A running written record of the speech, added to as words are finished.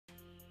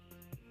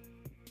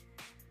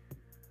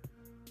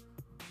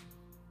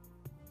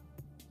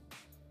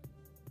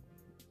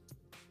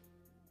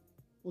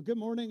Well, good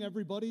morning,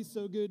 everybody.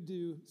 So good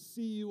to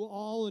see you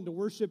all and to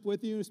worship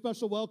with you. A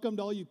special welcome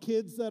to all you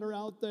kids that are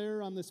out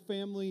there on this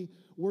family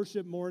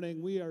worship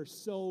morning. We are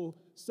so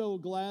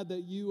glad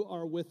that you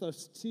are with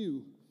us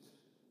too.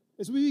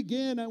 As we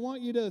begin, I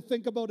want you to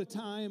think about a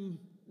time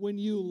when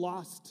you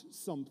lost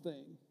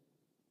something.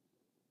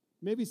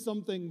 Maybe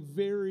something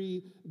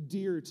very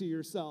dear to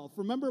yourself.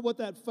 Remember what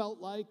that felt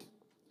like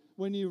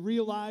when you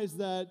realized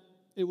that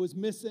it was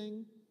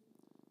missing?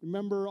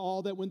 Remember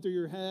all that went through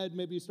your head.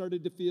 Maybe you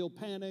started to feel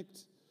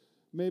panicked.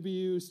 Maybe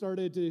you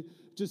started to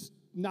just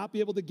not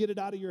be able to get it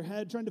out of your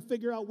head, trying to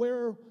figure out,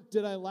 where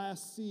did I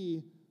last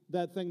see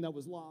that thing that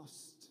was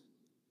lost?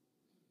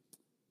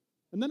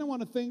 And then I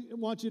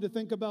want you to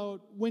think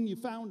about when you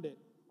found it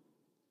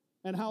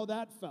and how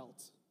that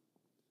felt.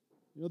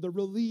 You know, the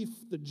relief,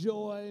 the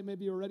joy,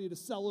 maybe you're ready to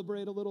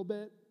celebrate a little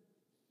bit.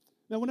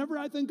 Now, whenever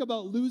I think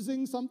about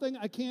losing something,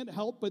 I can't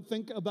help but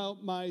think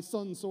about my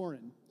son,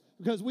 Soren.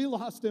 Because we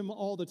lost him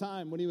all the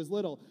time when he was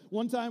little.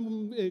 One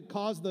time it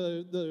caused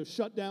the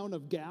shutdown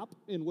of Gap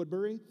in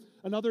Woodbury.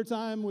 Another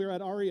time we were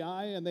at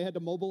REI and they had to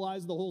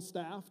mobilize the whole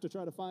staff to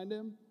try to find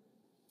him.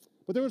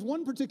 But there was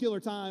one particular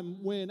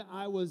time when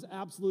I was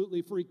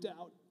absolutely freaked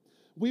out.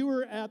 We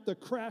were at the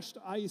Crashed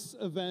Ice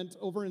event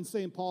over in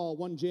St. Paul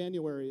one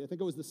January. I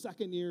think it was the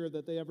second year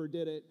that they ever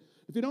did it.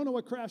 If you don't know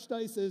what Crashed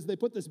Ice is, they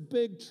put this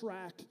big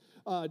track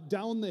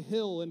down the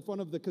hill in front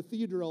of the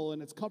cathedral,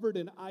 and it's covered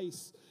in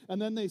ice.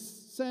 And then they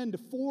send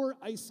 4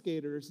 ice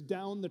skaters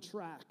down the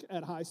track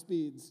at high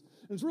speeds.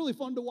 And it's really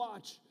fun to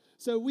watch.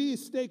 So we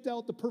staked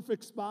out the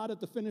perfect spot at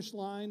the finish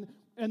line,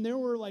 and there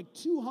were like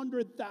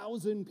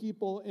 200,000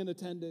 people in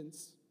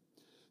attendance.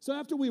 So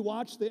after we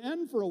watched the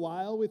end for a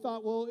while, we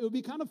thought, well, it would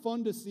be kind of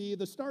fun to see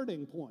the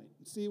starting point,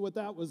 see what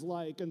that was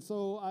like. And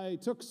so I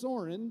took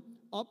Soren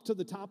up to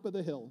the top of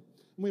the hill.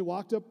 And we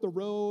walked up the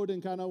road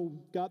and kind of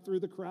got through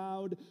the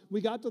crowd. We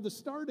got to the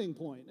starting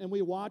point, and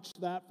we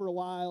watched that for a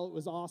while. It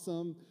was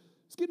awesome.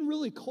 It's getting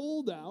really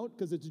cold out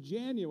because it's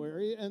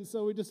January, and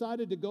so we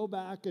decided to go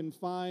back and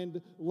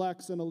find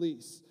Lex and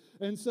Elise.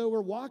 And so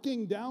we're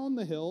walking down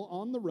the hill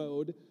on the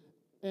road,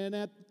 and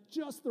at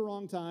just the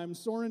wrong time,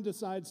 Soren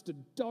decides to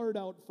dart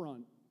out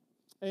front.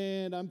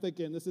 And I'm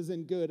thinking, this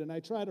isn't good. And I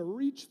try to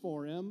reach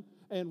for him,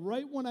 and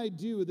right when I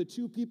do, the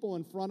 2 people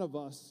in front of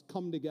us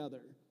come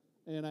together.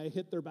 And I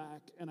hit their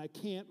back, and I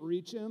can't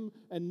reach him.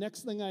 And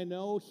next thing I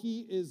know, he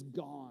is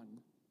gone.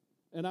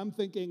 And I'm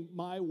thinking,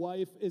 my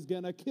wife is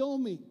going to kill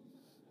me.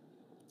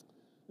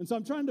 And so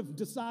I'm trying to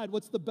decide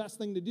what's the best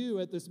thing to do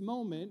at this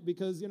moment,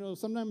 because, you know,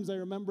 sometimes I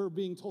remember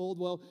being told,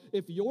 well,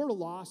 if you're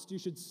lost, you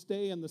should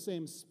stay in the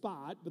same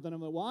spot. But then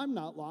I'm like, well, I'm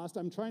not lost.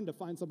 I'm trying to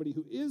find somebody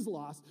who is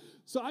lost.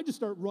 So I just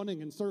start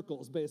running in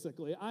circles,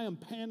 basically. I am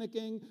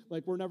panicking,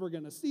 like we're never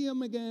going to see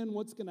him again.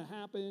 What's going to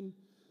happen?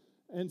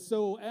 And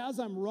so as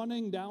I'm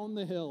running down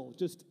the hill,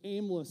 just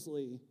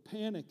aimlessly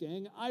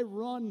panicking, I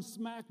run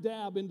smack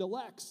dab into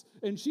Lex,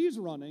 and she's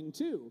running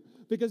too.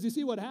 Because you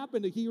see what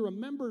happened, he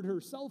remembered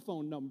her cell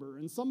phone number,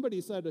 and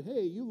somebody said,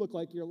 hey, you look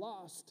like you're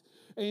lost.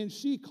 And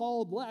she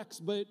called Lex,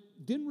 but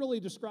didn't really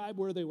describe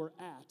where they were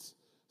at.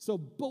 So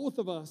both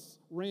of us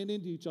ran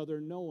into each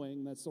other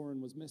knowing that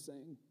Soren was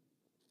missing.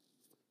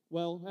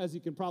 Well, as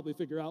you can probably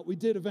figure out, we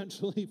did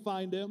eventually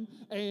find him,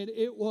 and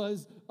it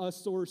was a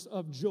source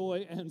of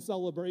joy and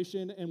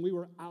celebration, and we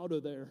were out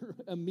of there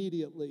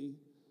immediately.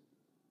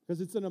 Because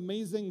it's an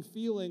amazing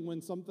feeling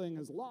when something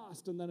is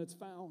lost and then it's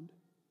found.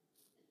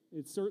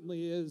 It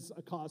certainly is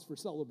a cause for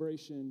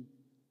celebration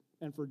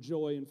and for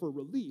joy and for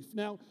relief.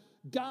 Now,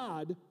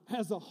 God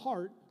has a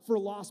heart for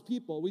lost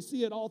people. We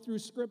see it all through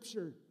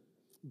Scripture.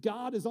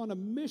 God is on a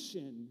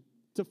mission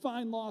to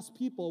find lost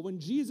people. When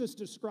Jesus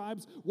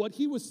describes what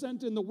he was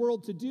sent in the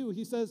world to do,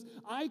 he says,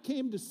 I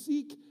came to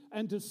seek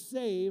and to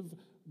save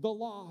the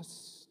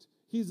lost.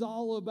 He's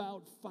all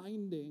about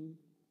finding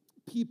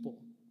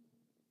people.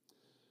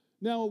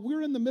 Now,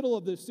 we're in the middle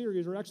of this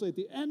series, or actually at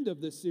the end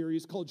of this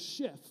series, called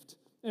Shift.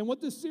 And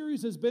what this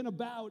series has been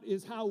about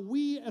is how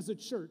we as a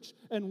church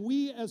and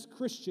we as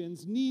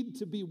Christians need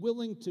to be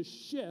willing to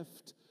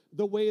shift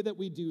the way that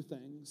we do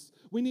things.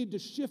 We need to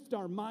shift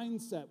our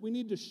mindset. We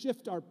need to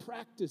shift our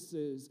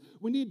practices.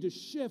 We need to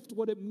shift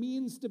what it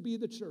means to be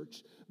the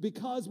church.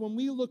 Because when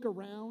we look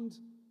around,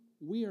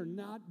 we are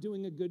not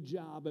doing a good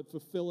job at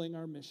fulfilling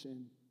our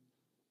mission.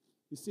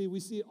 You see,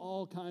 we see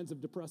all kinds of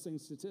depressing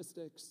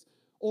statistics.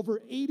 Over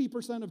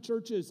 80% of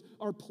churches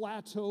are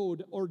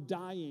plateaued or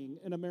dying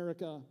in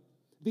America.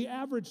 The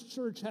average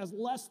church has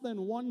less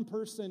than 1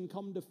 person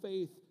come to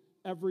faith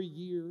every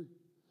year.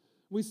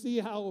 We see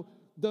how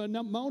the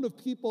amount of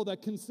people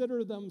that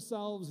consider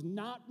themselves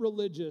not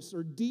religious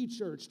or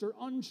de-churched or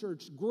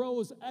unchurched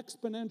grows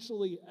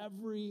exponentially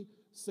every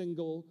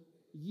single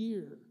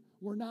year.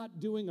 We're not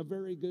doing a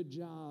very good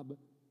job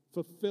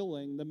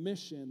fulfilling the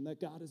mission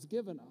that God has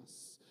given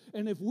us.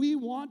 And if we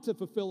want to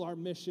fulfill our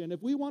mission,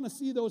 if we want to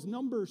see those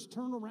numbers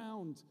turn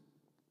around,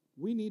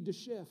 we need to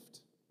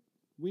shift.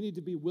 We need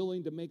to be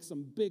willing to make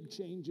some big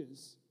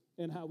changes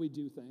in how we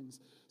do things.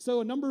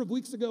 So a number of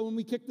weeks ago when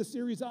we kicked the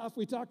series off,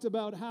 we talked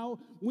about how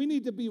we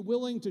need to be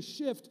willing to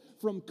shift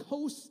from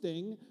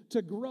coasting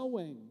to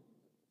growing.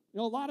 You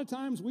know, a lot of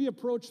times we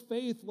approach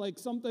faith like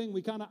something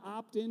we kind of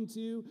opt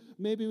into.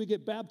 Maybe we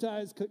get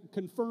baptized,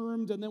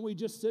 confirmed, and then we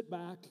just sit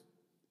back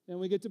and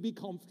we get to be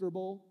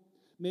comfortable.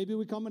 Maybe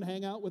we come and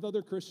hang out with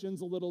other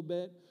Christians a little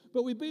bit,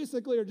 but we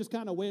basically are just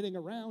kind of waiting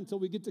around till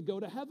we get to go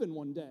to heaven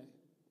one day.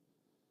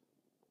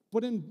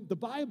 But in the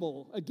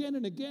Bible, again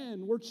and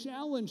again, we're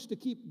challenged to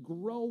keep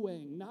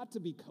growing, not to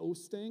be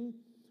coasting.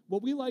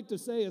 What we like to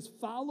say is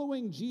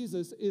following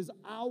Jesus is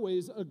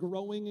always a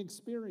growing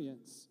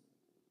experience.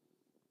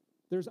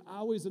 There's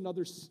always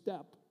another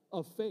step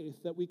of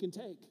faith that we can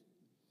take.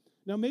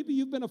 Now, maybe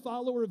you've been a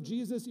follower of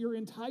Jesus your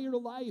entire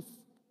life,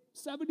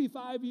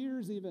 75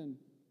 years even.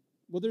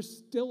 Well, there's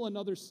still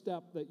another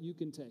step that you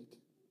can take.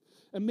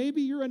 And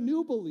maybe you're a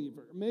new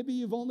believer. Maybe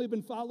you've only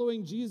been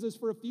following Jesus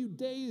for a few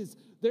days.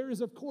 There is,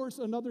 of course,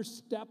 another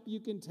step you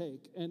can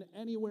take, and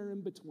anywhere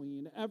in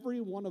between.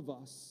 Every one of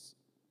us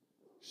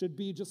should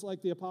be just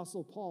like the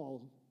Apostle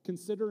Paul,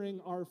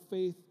 considering our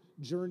faith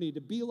journey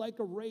to be like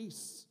a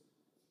race,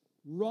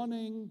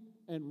 running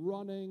and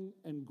running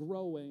and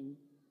growing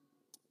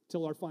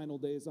till our final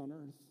days on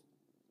earth.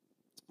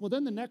 Well,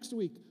 then the next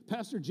week,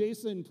 Pastor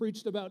Jason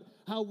preached about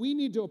how we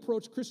need to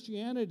approach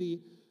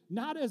Christianity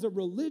not as a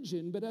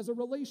religion, but as a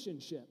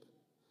relationship.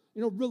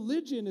 You know,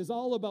 religion is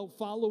all about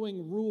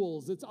following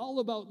rules. It's all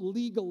about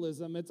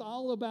legalism. It's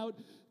all about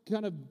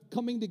kind of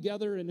coming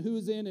together and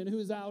who's in and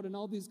who's out and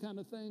all these kind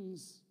of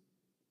things.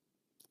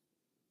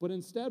 But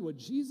instead, what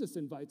Jesus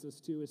invites us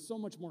to is so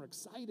much more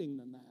exciting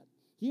than that.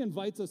 He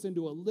invites us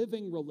into a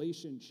living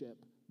relationship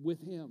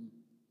with Him.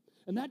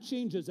 And that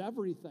changes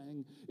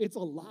everything. It's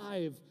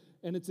alive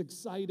and it's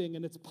exciting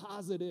and it's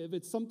positive.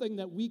 It's something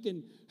that we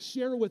can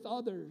share with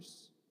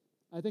others.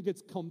 I think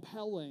it's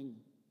compelling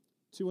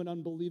to an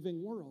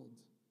unbelieving world.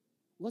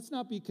 Let's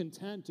not be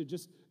content to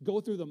just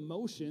go through the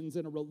motions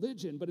in a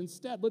religion, but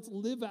instead, let's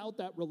live out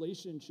that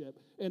relationship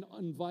and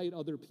invite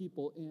other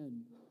people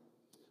in.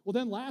 Well,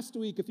 then last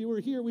week, if you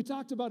were here, we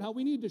talked about how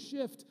we need to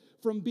shift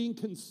from being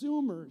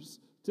consumers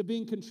to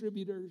being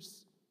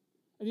contributors.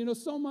 And you know,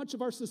 so much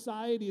of our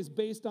society is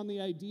based on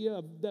the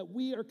idea that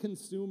we are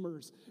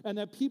consumers and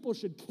that people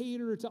should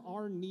cater to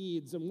our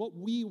needs and what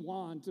we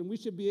want, and we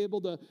should be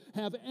able to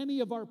have any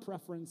of our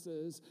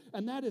preferences.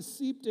 And that is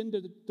seeped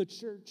into the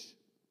church,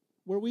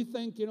 where we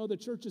think, you know, the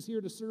church is here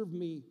to serve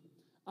me.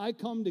 I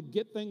come to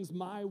get things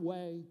my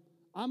way.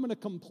 I'm going to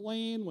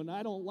complain when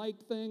I don't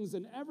like things,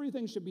 and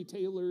everything should be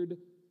tailored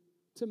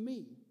to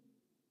me.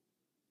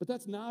 But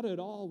that's not at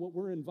all what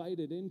we're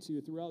invited into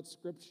throughout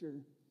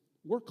Scripture.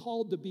 We're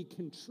called to be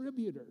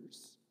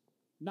contributors,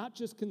 not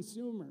just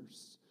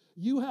consumers.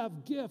 You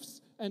have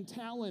gifts and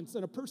talents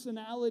and a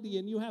personality,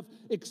 and you have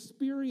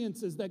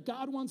experiences that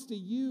God wants to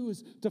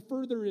use to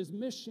further His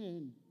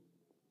mission.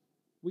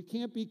 We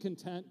can't be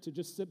content to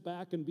just sit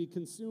back and be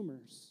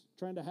consumers,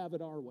 trying to have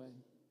it our way.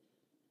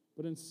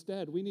 But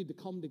instead, we need to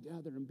come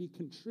together and be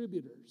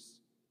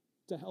contributors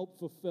to help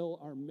fulfill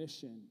our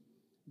mission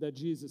that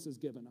Jesus has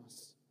given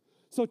us.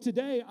 So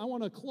today, I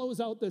want to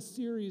close out this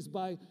series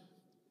by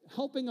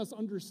helping us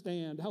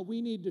understand how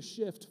we need to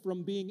shift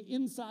from being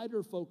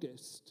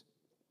insider-focused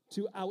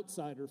to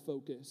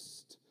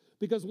outsider-focused.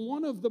 Because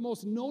one of the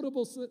most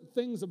notable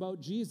things about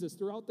Jesus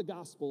throughout the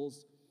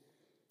Gospels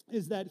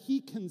is that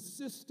He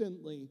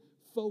consistently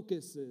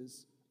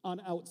focuses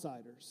on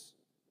outsiders.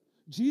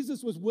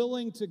 Jesus was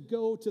willing to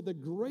go to the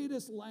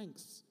greatest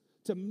lengths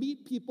to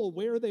meet people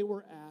where they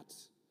were at.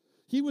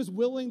 He was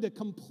willing to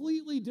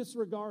completely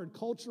disregard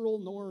cultural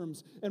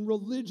norms and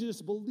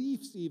religious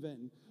beliefs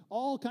even,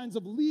 all kinds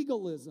of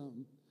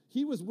legalism.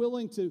 He was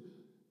willing to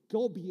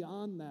go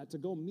beyond that, to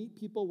go meet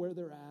people where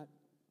they're at.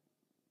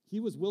 He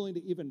was willing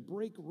to even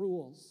break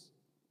rules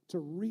to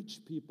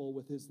reach people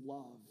with His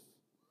love.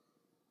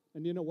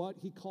 And you know what?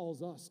 He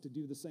calls us to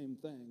do the same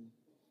thing.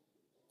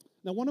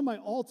 Now, one of my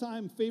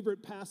all-time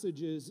favorite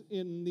passages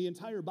in the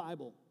entire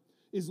Bible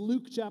is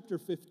Luke chapter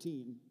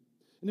 15.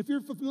 And if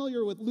you're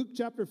familiar with Luke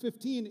chapter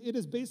 15, it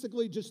is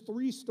basically just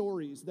 3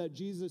 stories that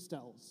Jesus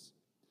tells.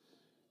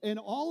 And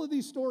all of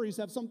these stories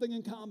have something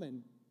in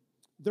common.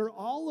 They're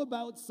all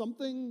about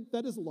something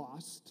that is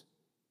lost,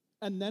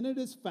 and then it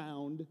is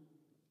found,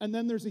 and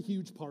then there's a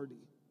huge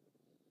party.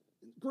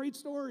 Great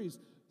stories.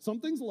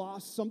 Something's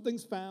lost,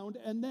 something's found,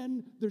 and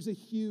then there's a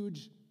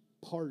huge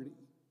party.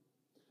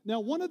 Now,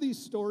 one of these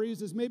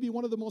stories is maybe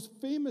one of the most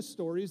famous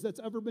stories that's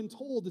ever been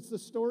told. It's the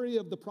story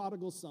of the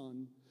prodigal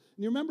son.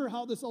 And you remember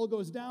how this all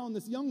goes down.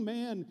 This young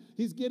man,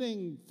 he's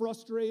getting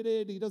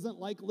frustrated. He doesn't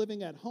like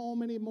living at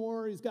home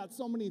anymore. He's got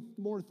so many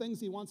more things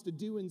he wants to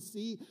do and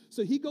see.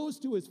 So he goes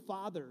to his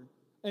father,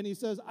 and he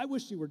says, I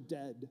wish you were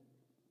dead.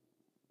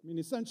 I mean,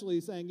 essentially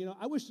he's saying, you know,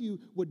 I wish you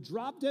would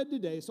drop dead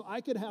today so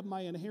I could have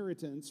my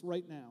inheritance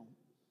right now.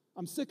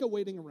 I'm sick of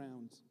waiting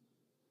around.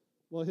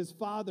 Well, his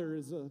father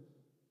is a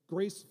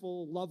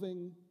graceful,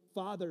 loving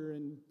father,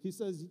 and he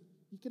says,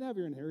 you can have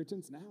your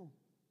inheritance now.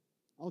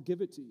 I'll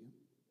give it to you.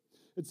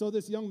 And so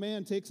this young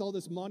man takes all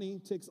this money,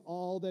 takes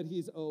all that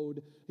he's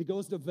owed. He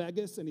goes to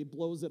Vegas and he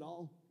blows it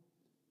all.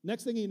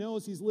 Next thing he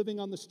knows, he's living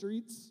on the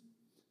streets.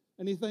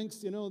 And he thinks,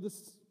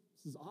 this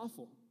is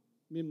awful.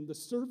 I mean, the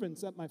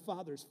servants at my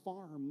father's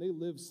farm, they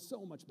live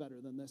so much better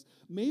than this.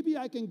 Maybe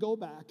I can go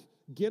back,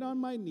 get on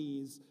my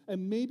knees,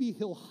 and maybe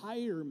he'll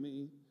hire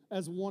me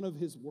as one of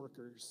his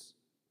workers.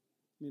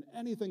 I mean,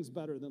 anything's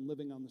better than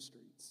living on the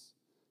streets.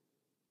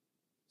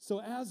 So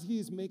as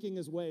he's making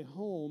his way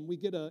home, we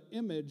get an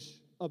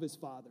image of his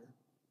father.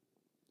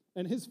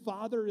 And his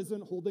father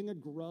isn't holding a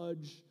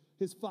grudge.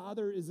 His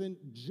father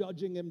isn't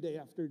judging him day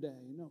after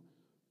day. No.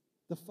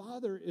 The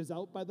father is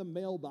out by the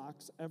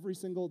mailbox every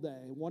single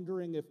day,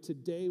 wondering if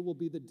today will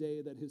be the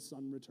day that his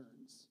son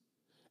returns.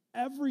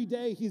 Every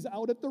day he's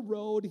out at the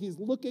road, he's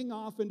looking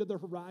off into the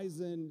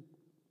horizon,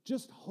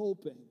 just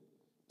hoping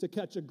to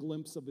catch a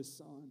glimpse of his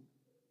son.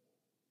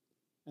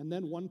 And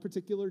then one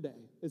particular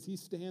day, as he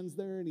stands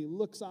there and he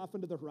looks off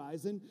into the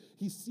horizon,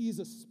 he sees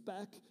a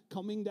speck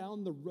coming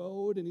down the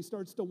road and he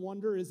starts to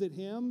wonder, is it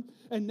him?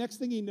 And next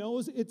thing he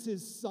knows, it's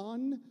his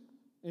son.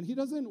 And he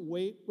doesn't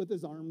wait with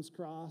his arms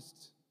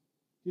crossed.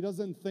 He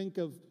doesn't think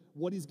of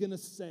what he's going to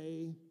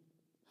say,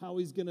 how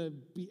he's going to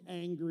be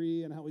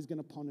angry, and how he's going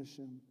to punish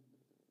him.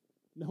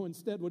 No,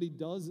 instead, what he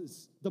does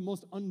is the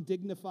most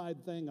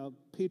undignified thing a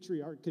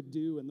patriarch could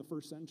do in the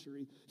first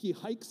century. He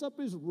hikes up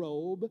his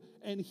robe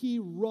and he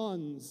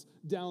runs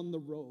down the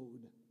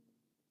road.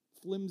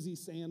 Flimsy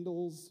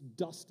sandals,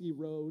 dusty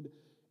road.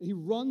 He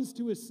runs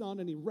to his son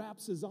and he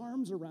wraps his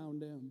arms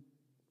around him.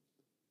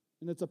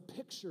 And it's a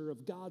picture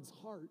of God's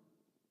heart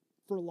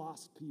for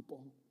lost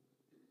people.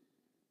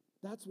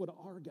 That's what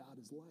our God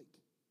is like.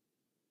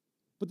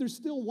 But there's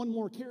still one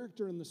more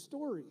character in the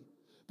story.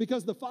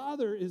 Because the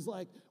father is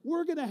like,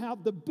 we're going to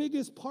have the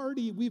biggest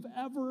party we've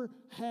ever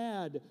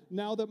had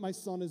now that my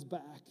son is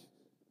back.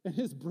 And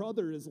his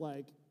brother is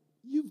like,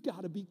 you've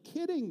got to be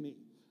kidding me.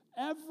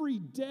 Every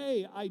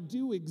day I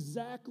do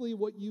exactly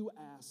what you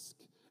ask.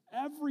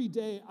 Every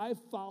day I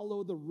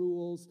follow the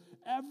rules.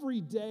 Every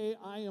day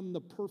I am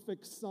the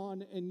perfect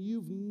son, and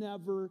you've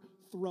never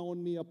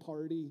thrown me a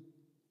party.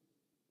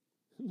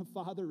 And the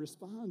father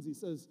responds, he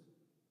says,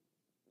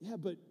 yeah,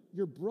 but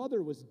your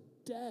brother was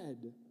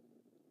dead,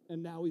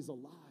 and now he's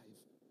alive.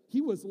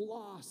 He was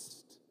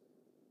lost,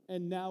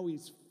 and now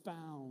he's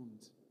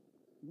found.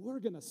 We're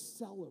going to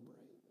celebrate.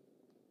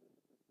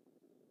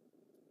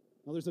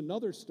 Now, there's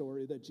another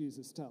story that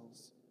Jesus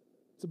tells.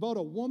 It's about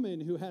a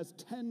woman who has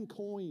 10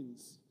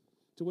 coins,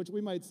 to which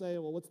we might say,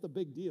 well, what's the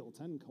big deal?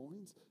 10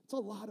 coins? It's a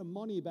lot of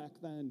money back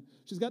then.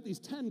 She's got these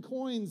 10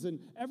 coins, and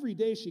every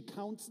day she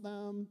counts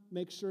them,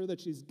 makes sure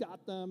that she's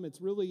got them.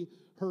 It's really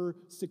her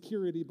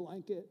security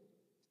blanket.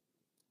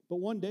 But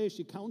one day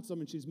she counts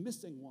them, and she's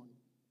missing one.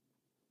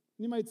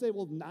 And you might say,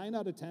 well, 9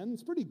 out of 10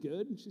 is pretty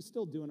good, and she's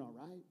still doing all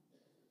right.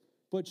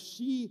 But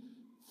she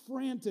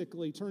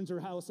frantically turns her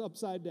house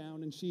upside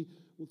down, and she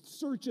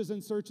searches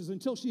and searches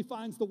until she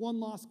finds the one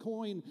lost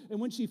coin. And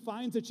when she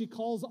finds it, she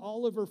calls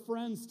all of her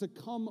friends to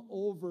come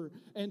over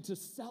and to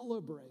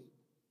celebrate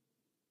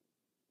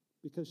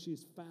because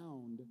she's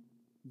found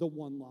the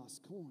one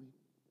lost coin.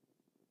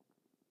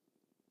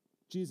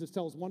 Jesus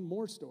tells one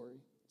more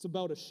story. It's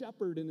about a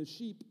shepherd and his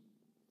sheep.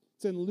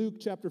 It's in Luke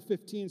chapter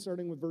 15,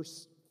 starting with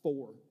verse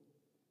 4.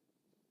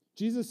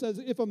 Jesus says,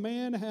 if a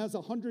man has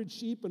 100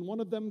 sheep and one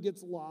of them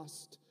gets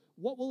lost,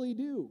 what will he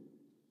do?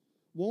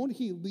 Won't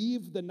he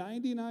leave the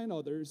 99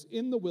 others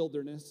in the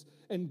wilderness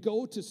and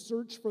go to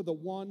search for the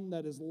one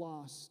that is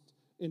lost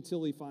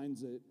until he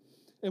finds it?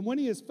 And when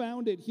he has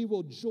found it, he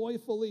will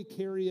joyfully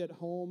carry it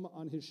home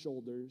on his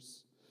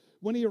shoulders.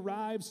 When he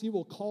arrives, he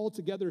will call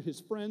together his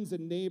friends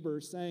and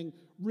neighbors, saying,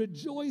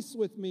 rejoice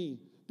with me,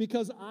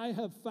 because I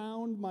have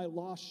found my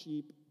lost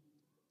sheep.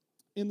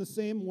 In the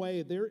same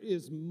way, there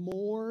is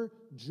more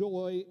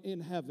joy in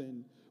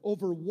heaven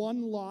over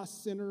one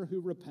lost sinner who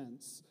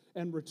repents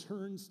and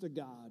returns to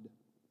God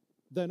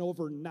than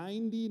over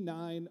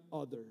 99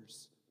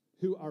 others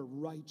who are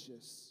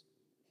righteous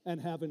and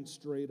haven't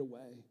strayed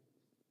away.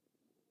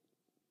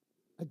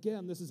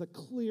 Again, this is a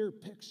clear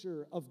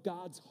picture of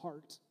God's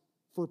heart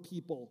for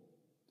people.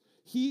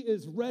 He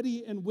is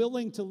ready and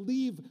willing to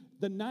leave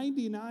the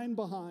 99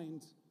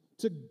 behind,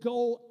 to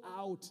go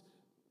out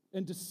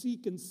and to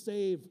seek and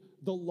save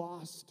the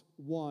lost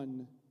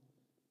one.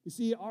 You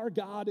see, our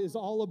God is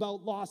all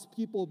about lost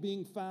people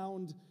being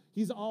found.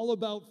 He's all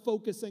about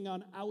focusing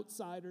on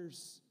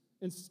outsiders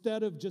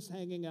instead of just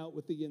hanging out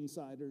with the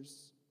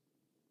insiders.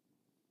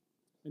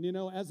 And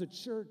as a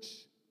church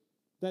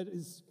that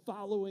is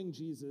following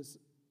Jesus,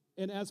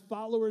 and as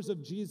followers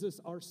of Jesus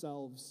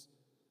ourselves,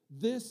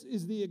 this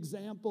is the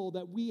example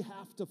that we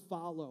have to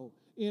follow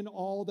in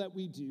all that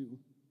we do.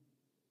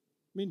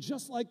 I mean,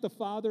 just like the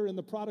father in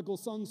the prodigal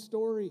son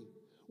story,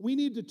 we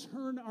need to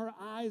turn our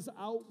eyes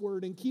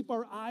outward and keep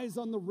our eyes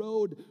on the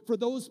road for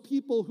those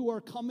people who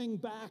are coming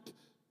back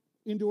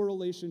into a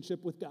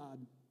relationship with God.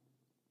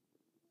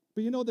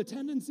 But the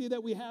tendency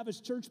that we have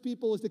as church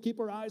people is to keep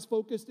our eyes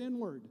focused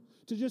inward,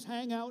 to just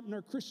hang out in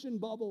our Christian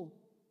bubble.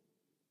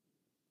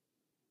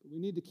 But we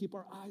need to keep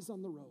our eyes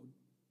on the road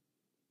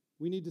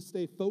We need to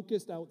stay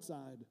focused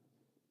outside.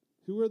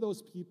 Who are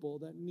those people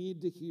that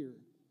need to hear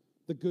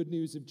the good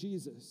news of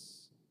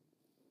Jesus?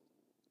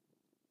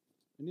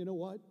 And you know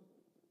what?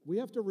 We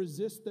have to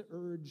resist the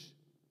urge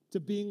to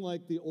being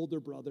like the older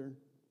brother.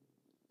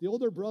 The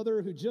older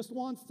brother who just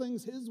wants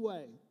things his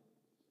way.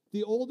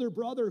 The older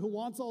brother who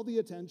wants all the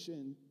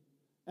attention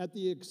at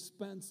the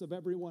expense of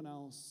everyone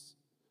else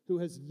who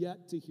has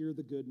yet to hear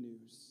the good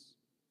news.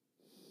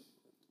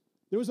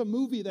 There was a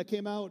movie that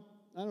came out,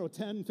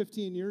 10,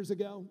 15 years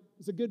ago.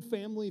 It's a good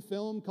family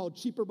film called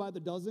Cheaper by the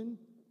Dozen.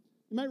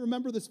 You might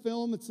remember this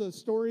film. It's a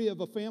story of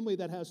a family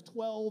that has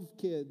 12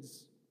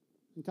 kids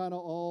and kind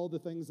of all the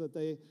things that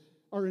they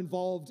are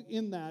involved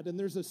in that. And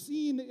there's a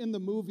scene in the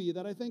movie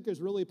that I think is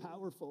really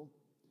powerful.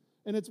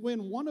 And it's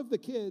when one of the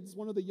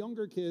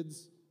younger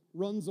kids,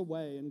 runs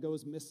away and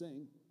goes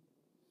missing.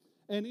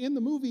 And in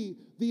the movie,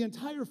 the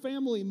entire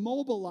family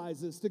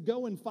mobilizes to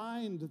go and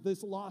find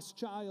this lost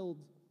child.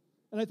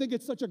 And I think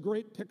it's such a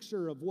great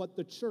picture of what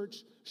the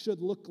church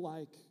should look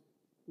like,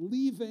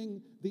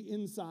 leaving the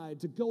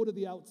inside to go to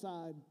the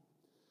outside.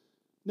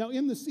 Now,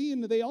 in the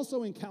scene, they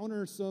also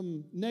encounter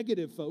some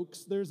negative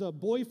folks. There's a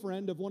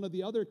boyfriend of one of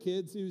the other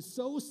kids who's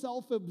so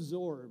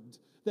self-absorbed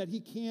that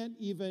he can't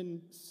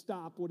even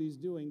stop what he's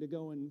doing to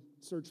go and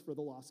search for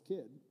the lost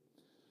kid.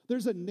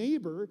 There's a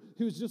neighbor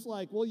who's just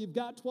like, well, you've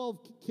got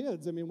 12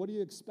 kids. I mean, what do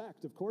you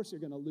expect? Of course you're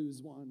going to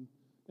lose one,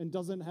 and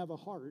doesn't have a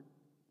heart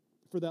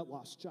for that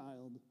lost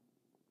child.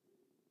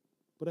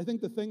 But I think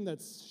the thing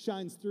that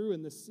shines through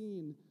in this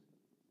scene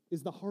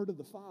is the heart of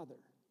the Father,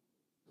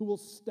 who will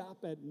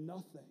stop at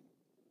nothing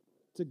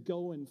to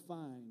go and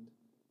find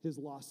his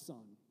lost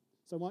son.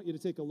 So I want you to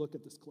take a look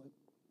at this clip.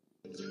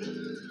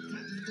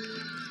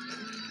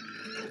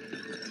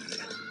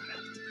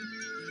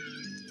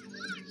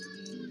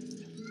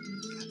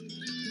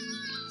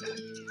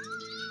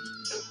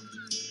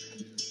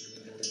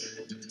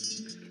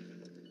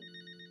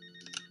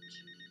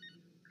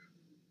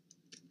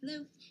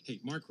 Hello? Hey,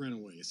 Mark ran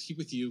away. Is he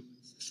with you?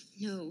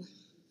 No.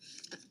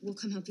 We'll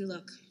come help you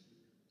look.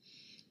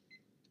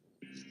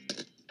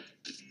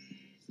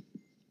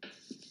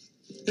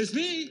 It's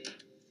me!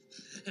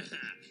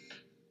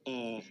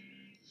 Oh.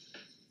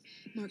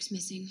 Mark's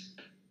missing.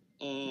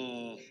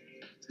 Oh.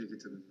 Take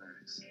it to the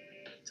barracks.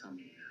 Tell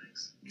me the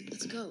barracks.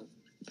 Let's go.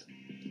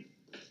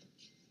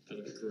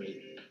 That'll be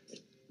great.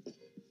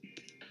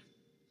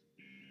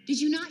 Did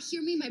you not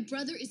hear me? My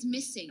brother is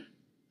missing.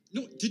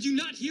 No, did you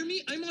not hear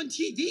me? I'm on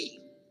TV.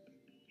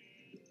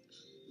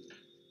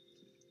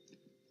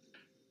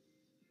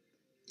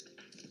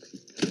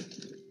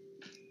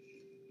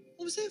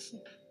 What was that for?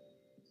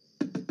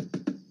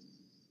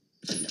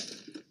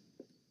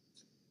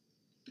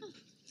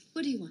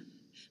 What do you want?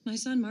 My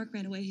son Mark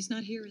ran away. He's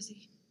not here, is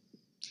he?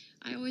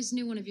 I always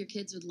knew one of your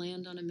kids would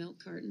land on a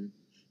milk carton.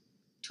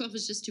 12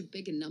 is just too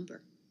big a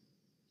number.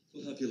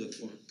 We'll help you look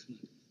for him. Come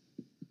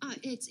on.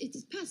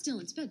 It's past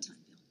Dylan's bedtime,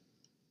 Bill.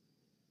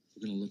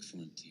 We're gonna look for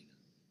him, Tina.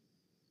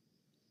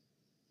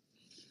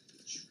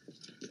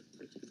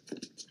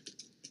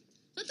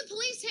 Let the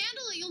police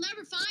handle it. You'll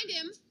never find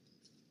him.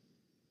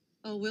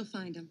 Oh, we'll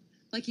find him.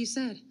 Like you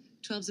said,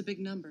 12's a big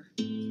number.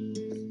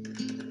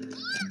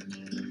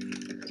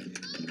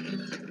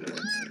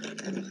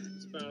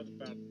 It's about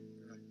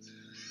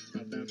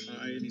that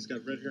high, and he's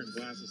got red hair and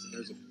glasses, and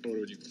there's a photo,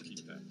 and you can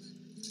keep that.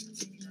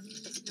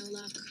 No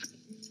luck.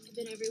 I've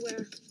been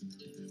everywhere.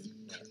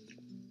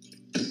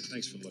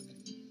 Thanks for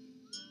looking.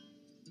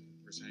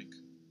 Where's Hank?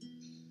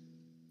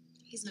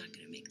 He's not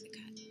going to make the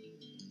cut.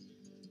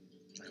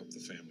 I hope the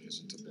family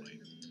isn't to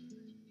blame.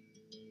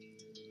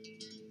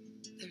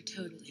 They're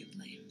totally to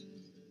blame.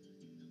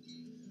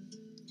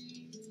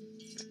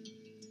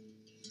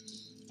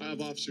 I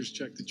have officers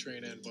check the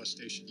train and bus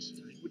stations.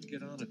 He wouldn't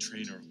get on a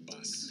train or a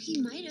bus. He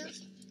might have.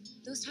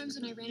 Those times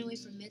when I ran away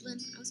from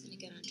Midland, I was going to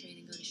get on a train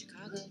and go to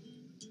Chicago.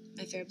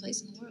 My favorite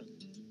place in the world.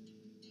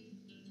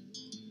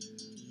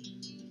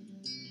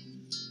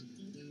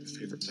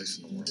 Favorite place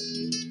in the world.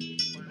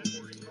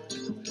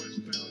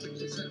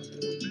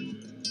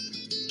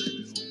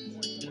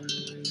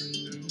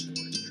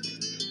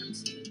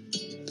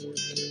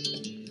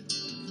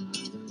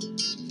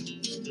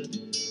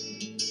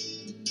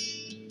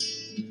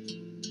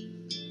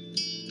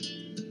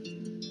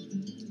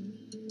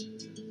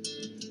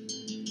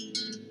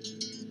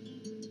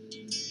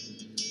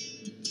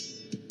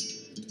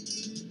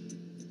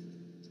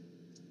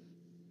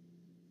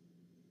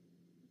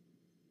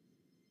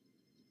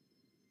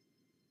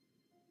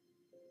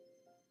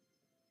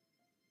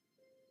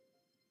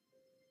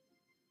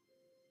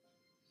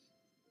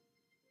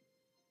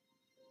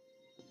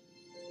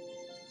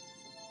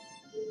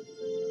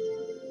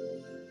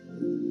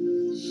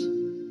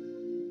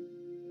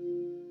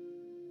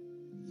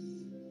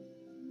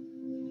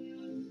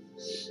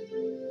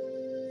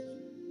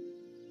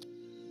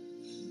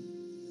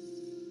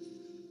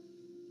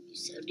 You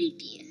said we'd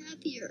be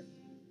happier.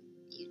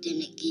 You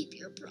didn't keep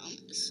your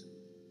promise.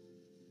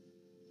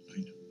 I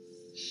know.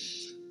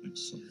 I'm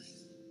sorry.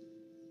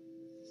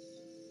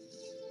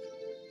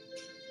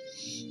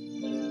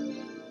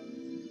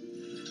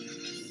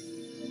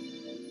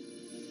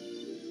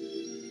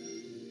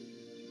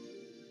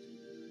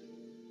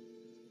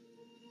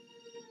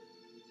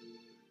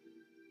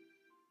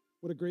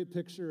 What a great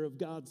picture of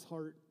God's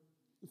heart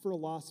for a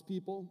lost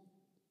people.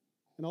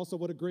 And also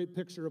what a great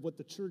picture of what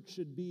the church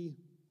should be,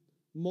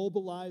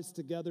 mobilized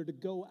together to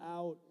go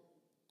out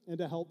and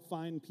to help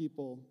find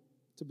people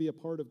to be a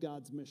part of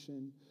God's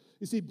mission.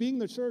 You see, being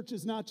the church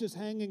is not just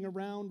hanging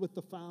around with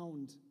the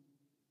found.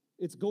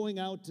 It's going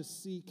out to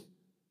seek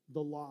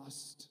the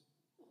lost.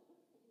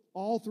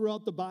 All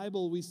throughout the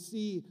Bible, we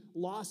see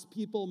lost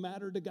people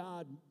matter to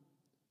God,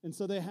 and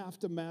so they have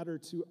to matter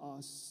to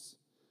us.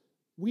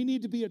 We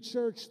need to be a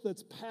church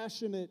that's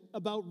passionate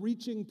about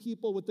reaching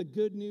people with the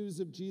good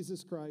news of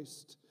Jesus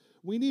Christ.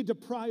 We need to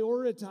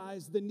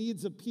prioritize the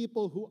needs of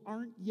people who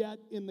aren't yet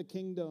in the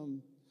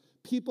kingdom,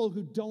 people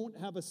who don't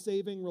have a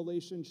saving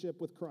relationship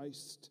with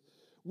Christ.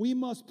 We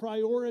must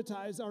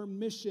prioritize our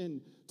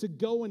mission to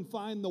go and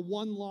find the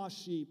one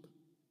lost sheep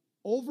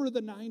over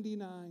the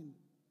 99.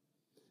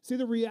 See,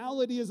 the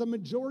reality is a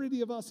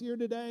majority of us here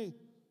today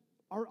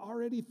are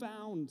already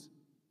found.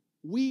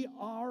 We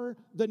are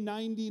the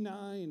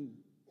 99.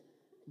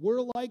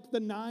 We're like the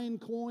 9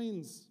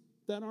 coins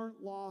that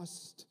aren't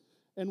lost.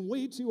 And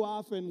way too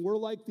often, we're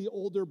like the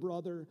older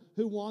brother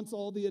who wants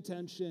all the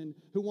attention,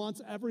 who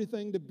wants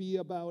everything to be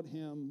about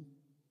him.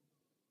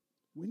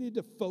 We need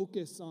to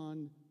focus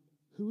on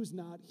who's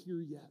not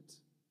here yet.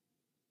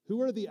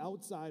 Who are the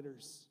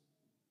outsiders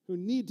who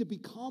need to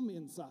become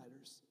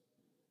insiders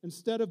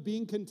instead of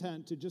being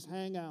content to just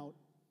hang out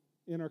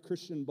in our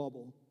Christian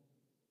bubble?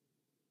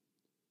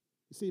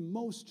 You see,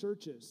 most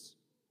churches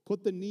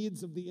put the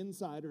needs of the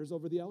insiders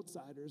over the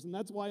outsiders, and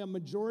that's why a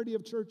majority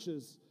of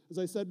churches, as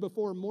I said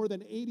before, more than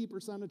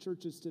 80% of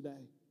churches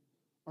today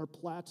are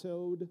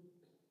plateaued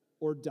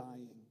or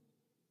dying.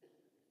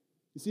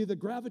 You see, the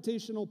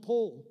gravitational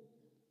pull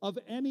of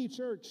any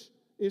church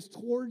is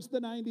towards the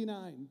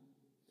 99.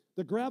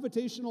 The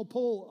gravitational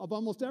pull of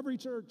almost every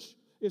church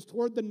is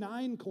toward the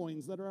 9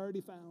 coins that are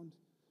already found.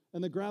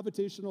 And the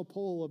gravitational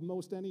pull of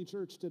most any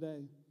church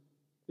today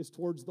is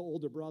towards the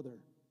older brother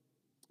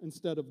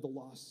instead of the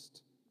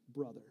lost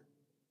brother.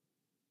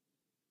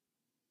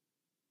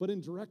 But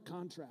in direct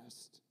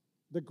contrast,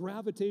 the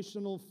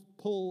gravitational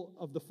pull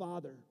of the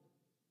Father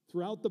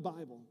throughout the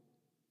Bible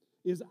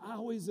is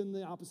always in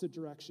the opposite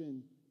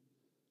direction.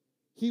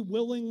 He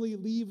willingly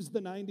leaves the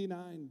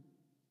 99.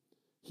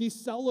 He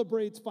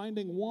celebrates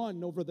finding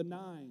 1 over the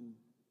 9.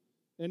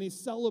 And he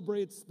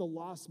celebrates the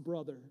lost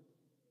brother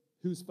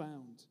who's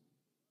found.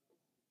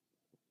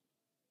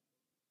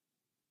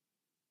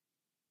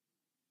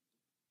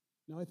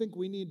 Now, I think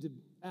we need to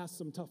ask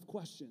some tough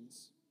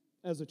questions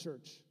as a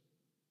church.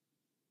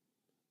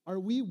 Are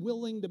we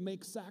willing to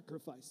make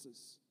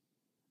sacrifices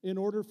in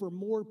order for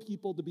more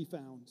people to be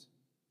found?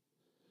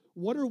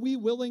 What are we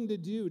willing to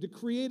do to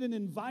create an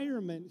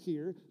environment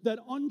here that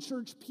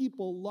unchurched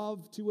people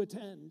love to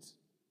attend?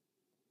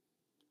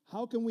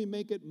 How can we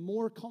make it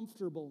more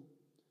comfortable?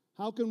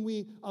 How can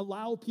we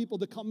allow people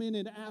to come in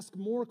and ask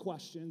more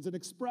questions and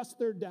express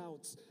their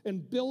doubts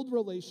and build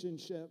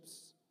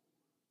relationships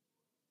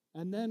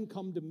and then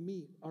come to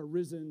meet our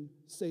risen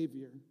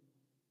Savior?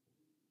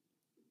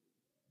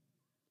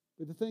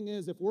 But the thing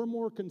is, if we're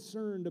more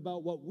concerned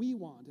about what we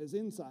want as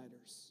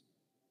insiders,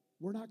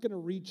 we're not going to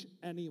reach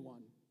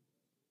anyone.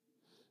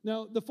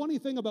 Now, the funny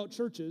thing about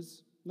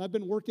churches, and I've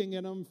been working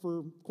in them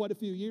for quite a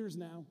few years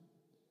now,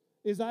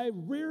 is I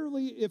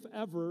rarely, if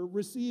ever,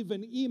 receive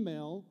an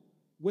email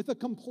with a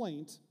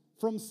complaint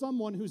from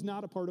someone who's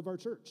not a part of our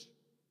church.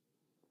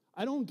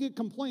 I don't get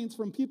complaints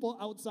from people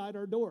outside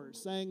our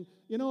doors saying,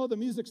 you know, the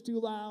music's too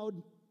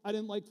loud, I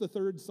didn't like the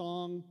 3rd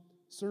song,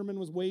 sermon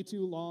was way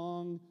too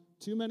long,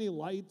 too many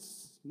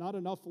lights, not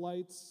enough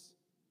lights,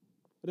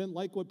 I didn't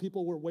like what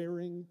people were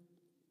wearing.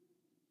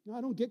 No,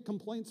 I don't get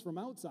complaints from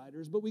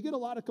outsiders, but we get a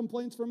lot of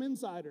complaints from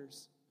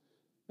insiders.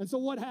 And so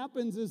what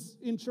happens is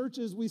in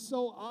churches, we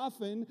so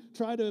often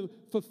try to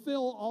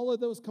fulfill all of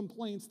those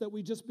complaints that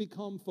we just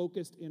become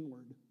focused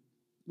inward.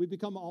 We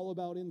become all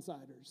about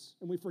insiders,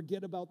 and we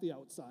forget about the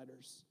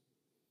outsiders.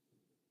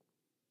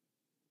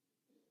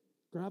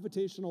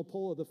 Gravitational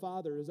pull of the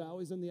Father is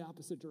always in the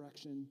opposite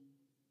direction.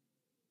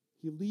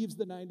 He leaves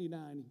the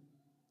 99.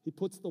 He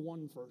puts the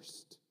 1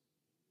 first.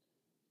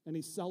 And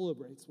he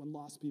celebrates when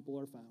lost people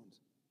are found.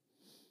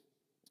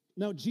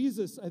 Now,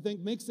 Jesus, I think,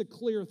 makes it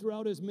clear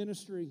throughout his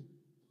ministry,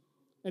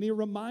 and he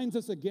reminds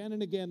us again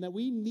and again that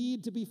we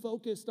need to be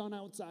focused on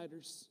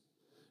outsiders.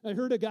 I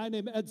heard a guy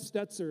named Ed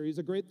Stetzer, he's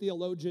a great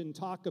theologian,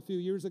 talk a few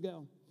years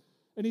ago.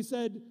 And he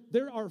said,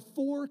 there are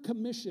 4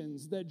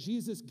 commissions that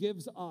Jesus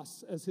gives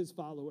us as his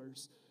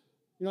followers.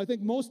 You know, I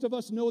think most of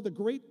us know the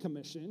Great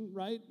Commission,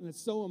 right? And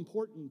it's so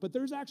important. But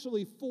there's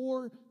actually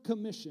 4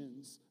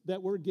 commissions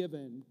that we're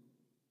given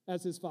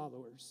as his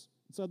followers.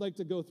 So I'd like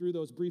to go through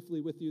those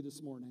briefly with you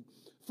this morning.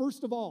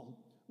 First of all,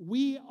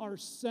 we are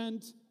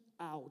sent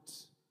out.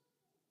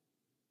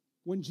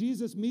 When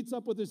Jesus meets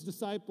up with his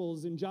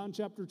disciples in John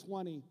chapter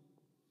 20,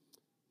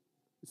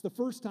 it's the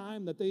first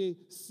time that they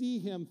see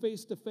him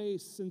face to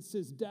face since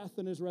his death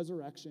and his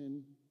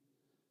resurrection.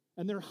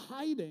 And they're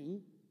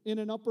hiding in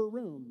an upper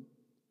room.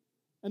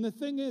 And the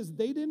thing is,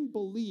 they didn't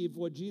believe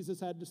what Jesus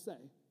had to say.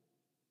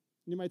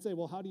 And you might say,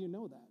 well, how do you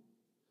know that?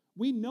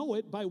 We know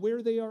it by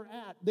where they are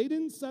at. They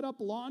didn't set up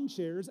lawn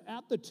chairs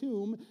at the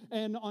tomb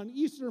and on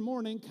Easter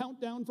morning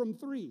count down from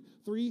 3.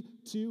 3,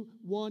 2,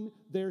 1,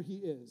 there he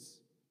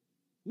is.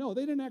 No,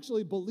 they didn't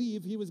actually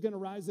believe he was going to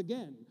rise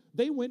again.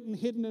 They went and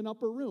hid in an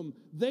upper room.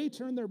 They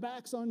turned their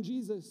backs on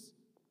Jesus.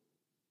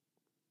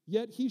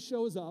 Yet he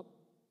shows up,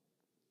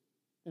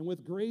 and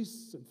with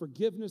grace and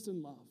forgiveness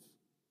and love,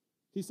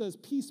 he says,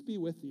 peace be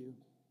with you.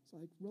 It's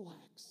like,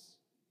 relax.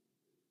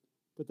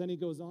 But then he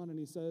goes on and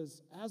he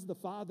says, as the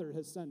Father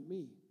has sent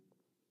me,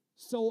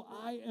 so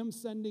I am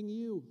sending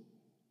you.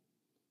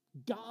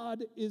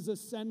 God is a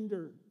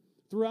sender.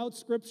 Throughout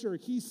Scripture,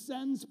 he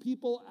sends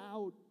people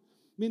out.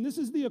 I mean, this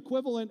is the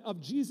equivalent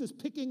of Jesus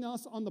picking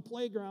us on the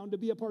playground to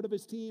be a part of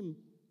his team.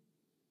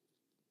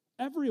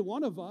 Every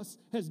one of us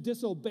has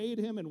disobeyed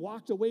him and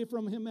walked away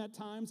from him at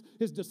times.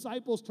 His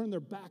disciples turned their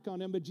back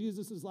on him, but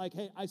Jesus is like,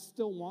 hey, I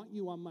still want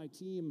you on my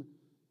team.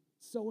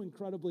 So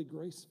incredibly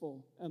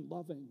graceful and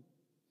loving.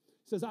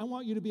 He says, I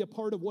want you to be a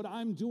part of what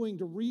I'm doing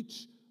to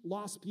reach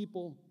lost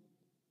people.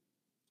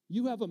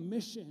 You have a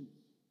mission.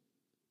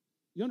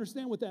 You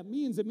understand what that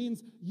means? It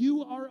means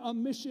you are a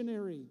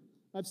missionary.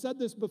 I've said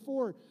this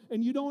before,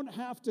 and you don't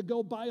have to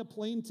go buy a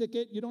plane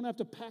ticket. You don't have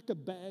to pack a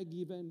bag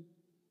even.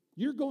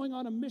 You're going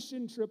on a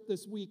mission trip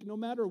this week, no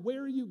matter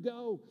where you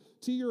go,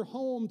 to your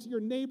home, to your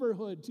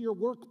neighborhood, to your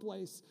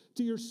workplace,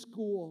 to your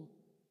school.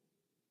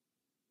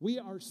 We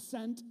are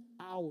sent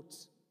out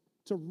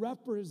to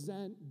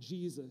represent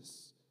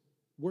Jesus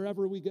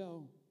wherever we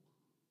go.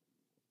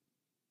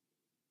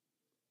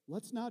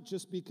 Let's not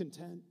just be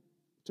content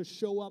to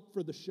show up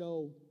for the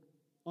show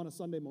on a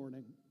Sunday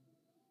morning,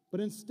 but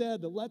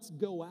instead, let's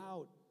go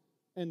out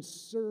and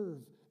serve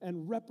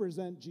and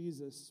represent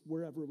Jesus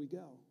wherever we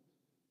go.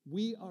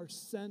 We are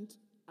sent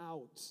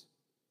out.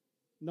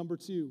 Number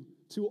 2,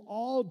 to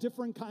all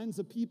different kinds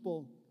of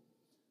people.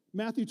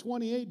 Matthew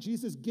 28,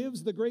 Jesus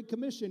gives the Great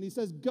Commission. He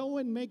says, go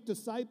and make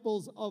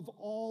disciples of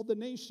all the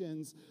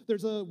nations.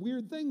 There's a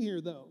weird thing here,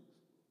 though,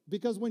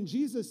 because when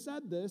Jesus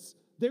said this,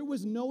 there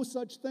was no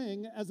such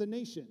thing as a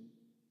nation.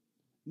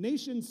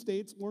 Nation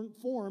states weren't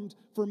formed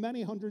for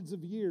many hundreds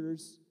of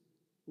years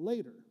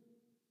later.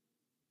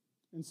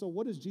 And so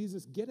what is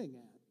Jesus getting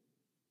at?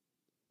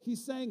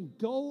 He's saying,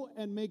 go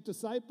and make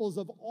disciples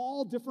of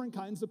all different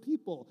kinds of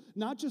people,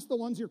 not just the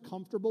ones you're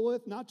comfortable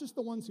with, not just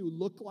the ones who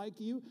look like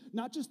you,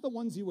 not just the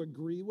ones you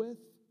agree with.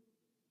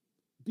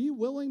 Be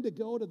willing to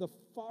go to the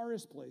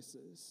farthest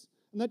places.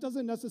 And that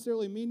doesn't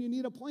necessarily mean you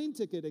need a plane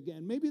ticket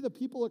again. Maybe the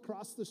people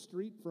across the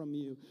street from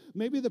you,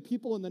 maybe the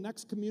people in the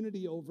next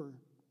community over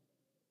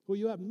who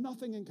you have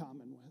nothing in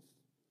common with.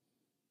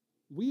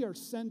 We are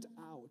sent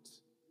out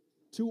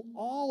to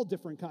all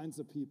different kinds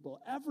of people.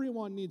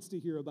 Everyone needs to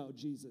hear about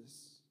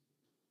Jesus.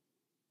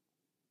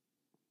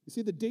 You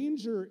see, the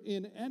danger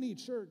in any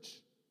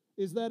church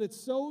is that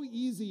it's so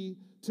easy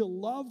to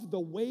love the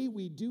way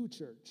we do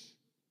church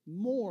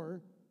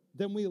more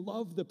than we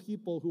love the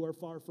people who are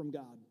far from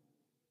God.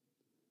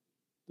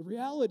 The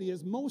reality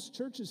is most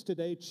churches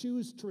today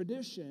choose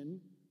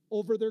tradition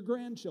over their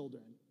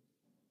grandchildren.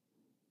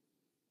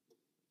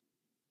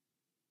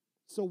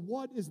 So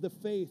what is the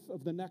faith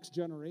of the next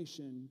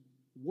generation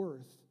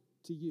worth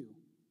to you?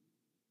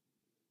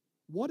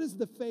 What is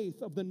the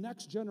faith of the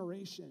next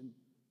generation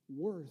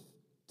worth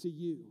to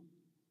you?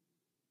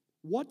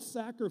 What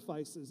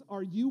sacrifices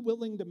are you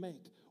willing to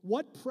make?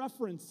 What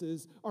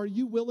preferences are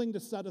you willing to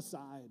set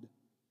aside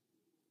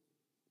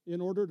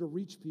in order to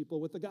reach people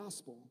with the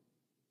gospel?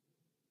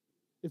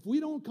 If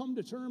we don't come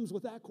to terms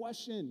with that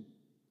question,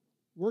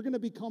 we're going to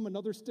become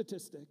another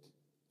statistic,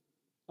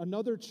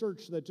 another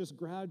church that just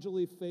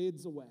gradually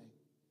fades away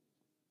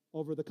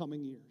over the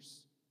coming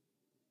years.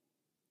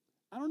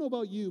 I don't know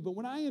about you, but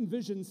when I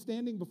envision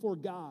standing before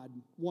God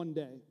one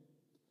day,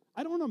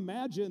 I don't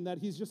imagine that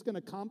he's just going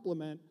to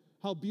compliment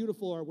how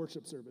beautiful our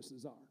worship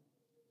services are.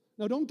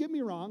 Now, don't get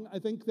me wrong. I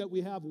think that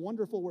we have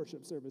wonderful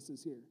worship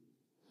services here.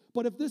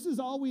 But if this is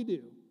all we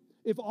do,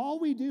 if all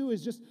we do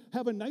is just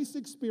have a nice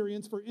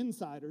experience for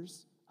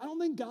insiders, I don't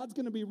think God's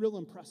going to be real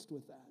impressed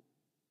with that.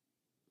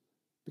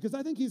 Because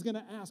I think he's going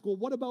to ask, well,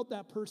 what about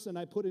that person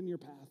I put in your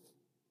path?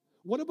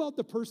 What about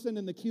the person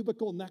in the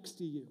cubicle next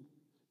to you?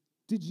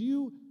 Did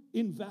you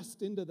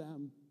invest into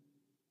them?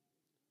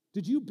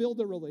 Did you build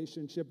a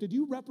relationship? Did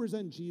you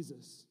represent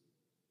Jesus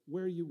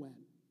where you went?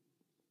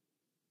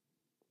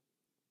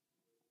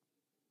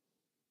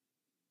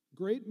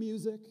 Great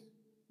music,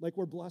 like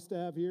we're blessed to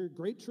have here.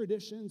 Great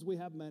traditions, we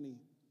have many.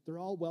 They're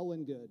all well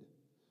and good.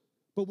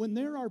 But when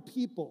there are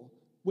people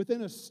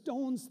within a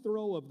stone's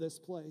throw of this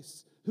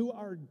place who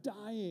are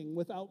dying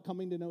without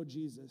coming to know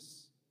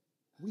Jesus,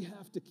 we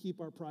have to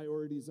keep our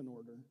priorities in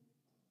order.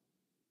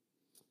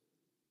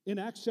 In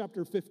Acts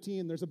chapter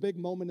 15, there's a big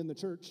moment in the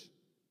church.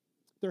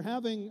 They're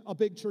having a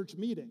big church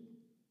meeting,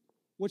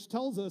 which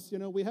tells us,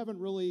 we haven't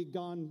really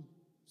gone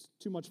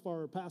too much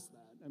far past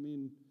that. I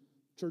mean,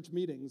 church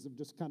meetings have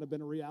just kind of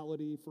been a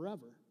reality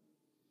forever.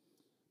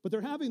 But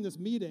they're having this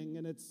meeting,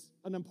 and it's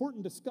an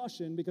important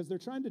discussion because they're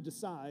trying to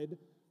decide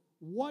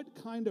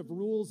what kind of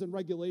rules and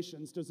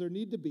regulations does there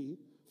need to be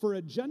for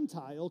a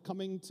Gentile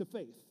coming to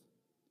faith?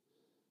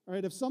 All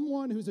right, if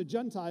someone who's a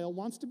Gentile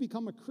wants to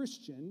become a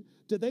Christian,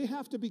 do they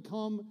have to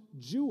become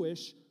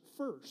Jewish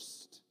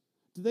first?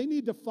 Do they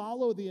need to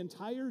follow the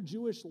entire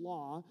Jewish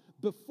law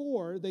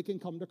before they can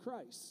come to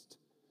Christ?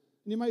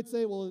 And you might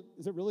say, well,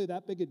 is it really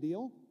that big a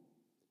deal?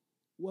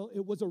 Well,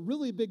 it was a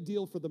really big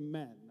deal for the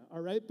men, all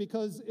right?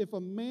 Because if a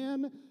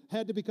man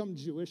had to become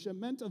Jewish, it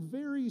meant a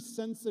very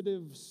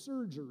sensitive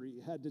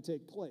surgery had to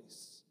take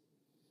place.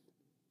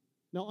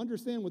 Now,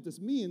 understand what this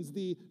means.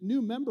 The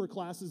new member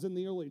classes in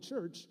the early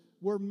church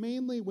were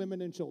mainly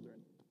women and children.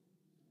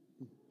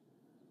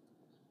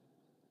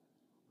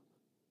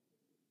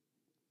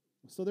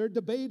 So they're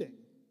debating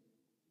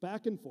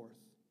back and forth.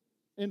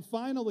 And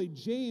finally,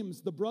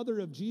 James, the brother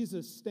of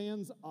Jesus,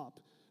 stands up.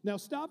 Now,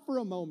 stop for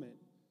a moment,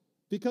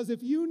 because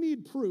if you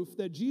need proof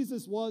that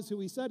Jesus was who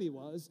he said he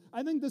was,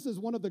 I think this is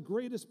one of the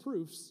greatest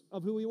proofs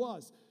of who he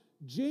was.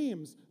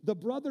 James, the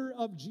brother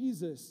of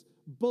Jesus,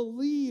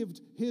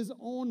 believed his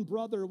own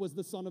brother was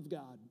the Son of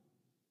God.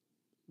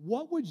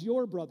 What would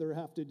your brother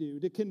have to do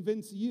to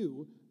convince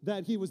you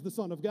that he was the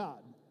Son of God?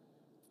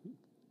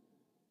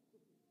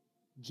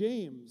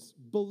 James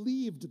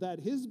believed that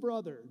his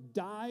brother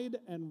died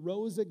and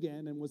rose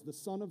again and was the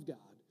Son of God.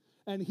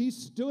 And he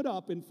stood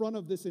up in front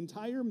of this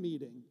entire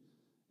meeting,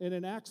 and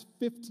in Acts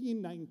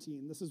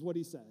 15:19, this is what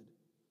he said.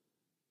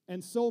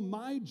 And so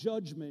my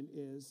judgment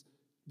is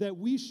that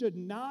we should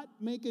not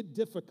make it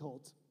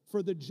difficult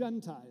for the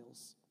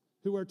Gentiles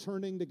who are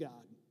turning to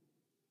God.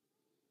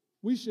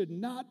 We should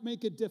not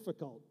make it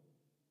difficult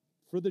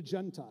for the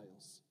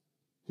Gentiles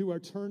who are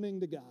turning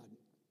to God.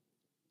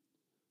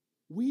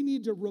 We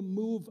need to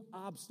remove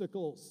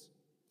obstacles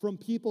from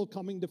people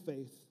coming to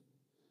faith.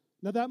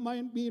 Now, that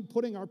might mean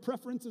putting our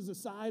preferences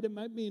aside. It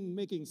might mean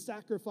making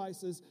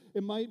sacrifices.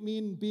 It might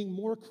mean being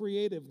more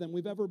creative than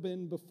we've ever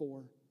been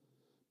before.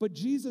 But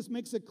Jesus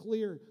makes it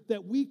clear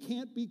that we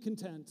can't be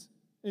content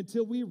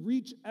until we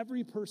reach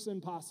every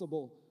person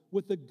possible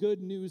with the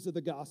good news of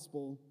the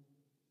gospel.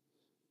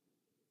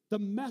 The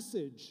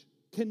message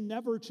can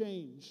never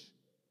change.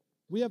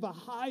 We have a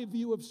high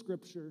view of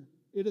Scripture.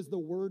 It is the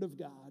Word of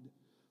God.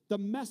 The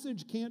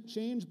message can't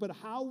change, but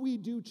how we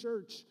do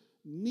church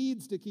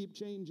needs to keep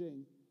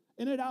changing.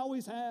 And it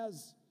always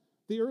has.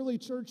 The early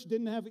church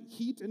didn't have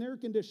heat and air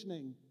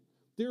conditioning.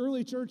 The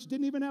early church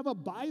didn't even have a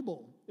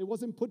Bible. It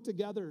wasn't put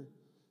together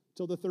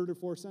till the 3rd or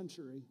 4th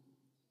century.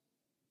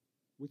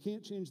 We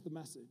can't change the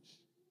message,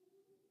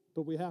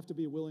 but we have to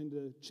be willing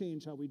to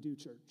change how we do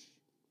church.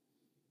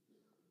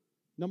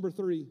 Number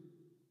 3,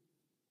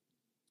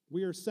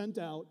 we are sent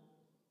out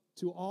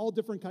to all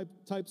different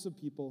types of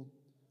people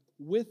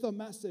with a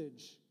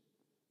message.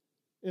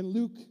 In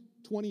Luke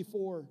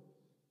 24,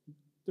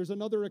 there's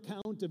another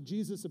account of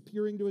Jesus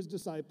appearing to his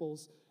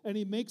disciples, and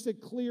he makes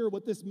it clear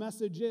what this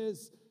message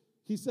is.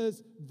 He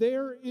says,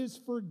 there is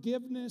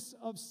forgiveness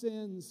of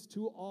sins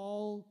to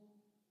all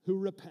who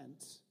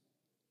repent.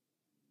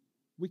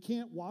 We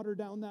can't water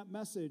down that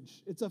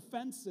message. It's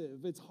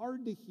offensive. It's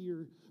hard to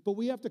hear, but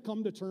we have to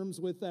come to terms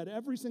with that.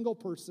 Every single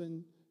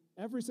person,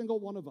 every single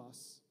one of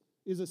us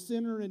is a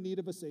sinner in need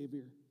of a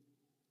Savior.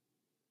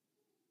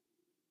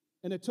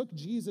 And it took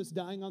Jesus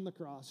dying on the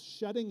cross,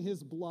 shedding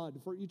his blood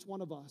for each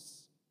one of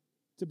us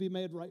to be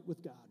made right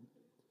with God.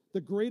 The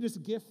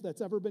greatest gift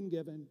that's ever been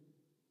given.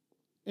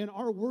 And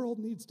our world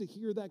needs to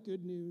hear that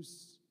good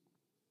news.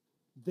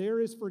 There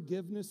is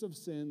forgiveness of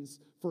sins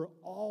for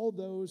all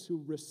those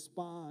who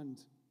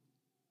respond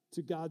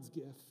to God's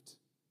gift.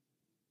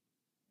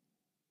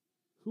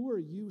 Who are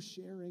you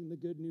sharing the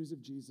good news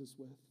of Jesus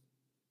with?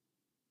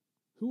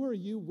 Who are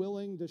you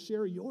willing to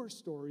share your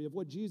story of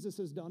what Jesus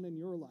has done in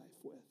your life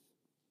with?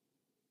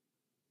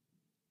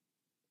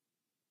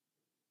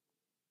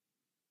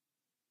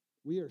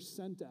 We are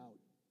sent out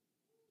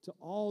to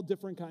all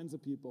different kinds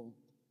of people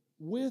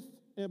with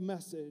a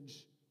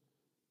message.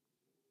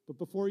 But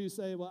before you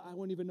say, well, I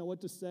wouldn't even know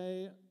what to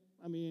say,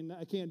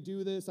 I can't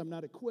do this, I'm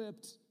not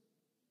equipped.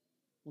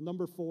 Well,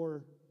 number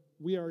 4,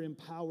 we are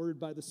empowered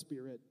by the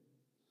Spirit.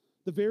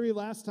 The very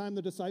last time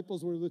the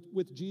disciples were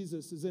with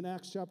Jesus is in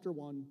Acts chapter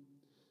 1.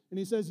 And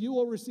he says, you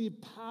will receive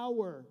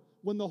power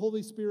when the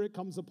Holy Spirit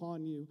comes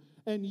upon you,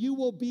 and you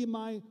will be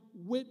my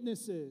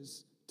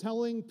witnesses,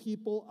 telling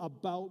people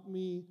about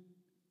me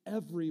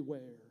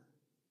everywhere.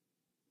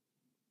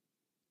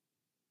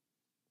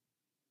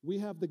 We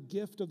have the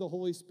gift of the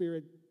Holy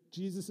Spirit,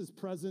 Jesus'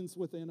 presence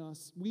within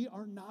us. We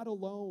are not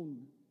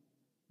alone.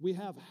 We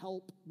have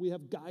help, we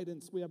have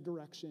guidance, we have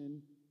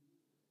direction.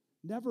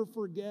 Never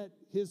forget,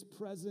 his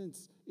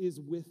presence is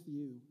with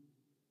you.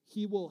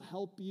 He will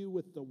help you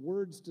with the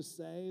words to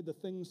say, the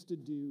things to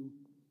do.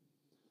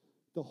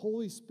 The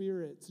Holy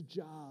Spirit's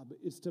job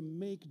is to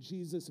make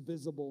Jesus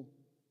visible.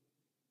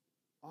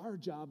 Our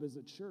job as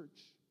a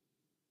church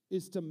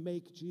is to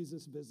make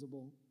Jesus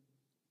visible.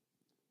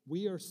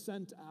 We are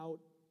sent out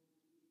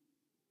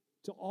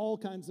to all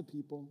kinds of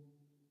people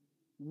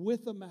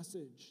with a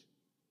message,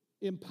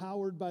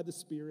 empowered by the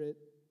Spirit.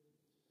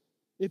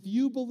 If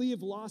you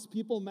believe lost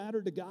people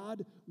matter to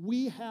God,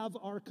 we have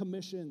our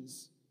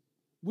commissions.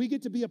 We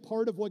get to be a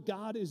part of what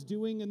God is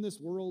doing in this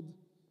world,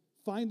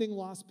 finding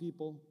lost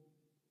people.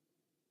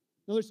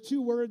 Now, there's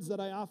two words that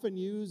I often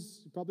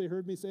use. You probably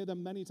heard me say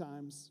them many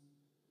times.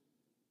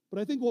 But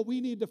I think what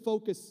we need to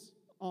focus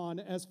on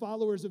as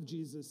followers of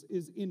Jesus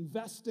is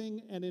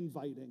investing and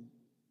inviting.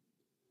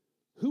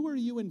 Who are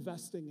you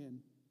investing in?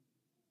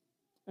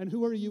 And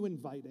who are you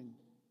inviting?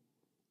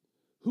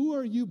 Who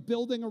are you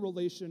building a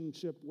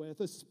relationship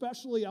with,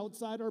 especially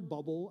outside our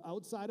bubble,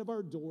 outside of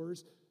our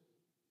doors,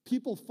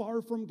 people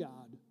far from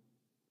God?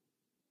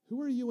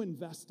 Who are you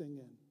investing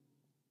in?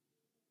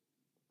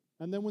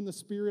 And then when the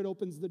Spirit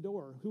opens the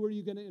door, who are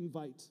you going to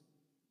invite?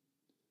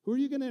 Who are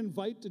you going to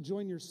invite to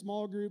join your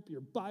small group,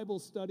 your Bible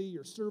study,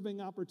 your serving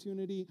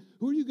opportunity?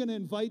 Who are you going to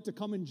invite to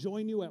come and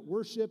join you at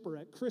worship or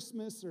at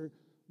Christmas or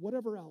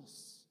whatever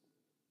else?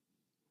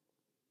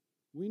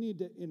 We need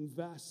to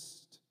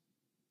invest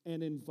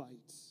and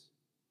invite.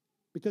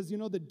 Because,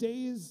 the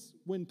days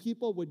when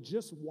people would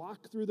just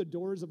walk through the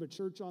doors of a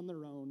church on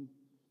their own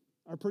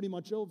are pretty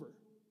much over.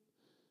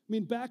 I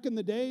mean, back in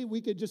the day,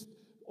 we could just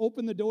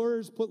open the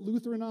doors, put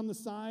Lutheran on the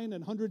sign,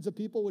 and hundreds of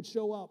people would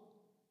show up.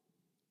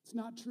 It's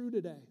not true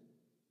today.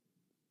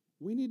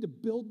 We need to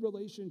build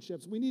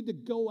relationships. We need to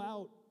go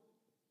out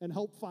and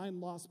help find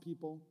lost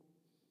people.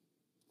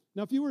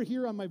 Now, if you were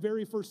here on my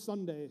very first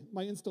Sunday,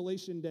 my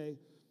installation day,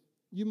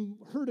 you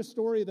heard a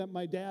story that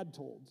my dad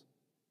told.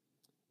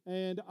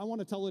 And I want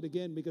to tell it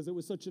again because it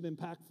was such an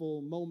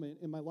impactful moment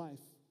in my life.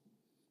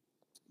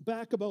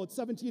 Back about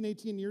 17,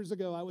 18 years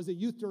ago, I was a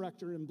youth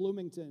director in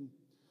Bloomington.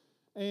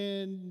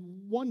 And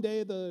one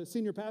day, the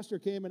senior pastor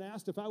came and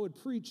asked if I would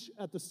preach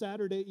at the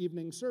Saturday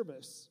evening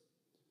service.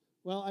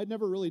 Well, I'd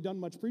never really done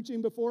much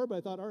preaching before, but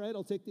I thought, all right,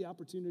 I'll take the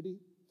opportunity.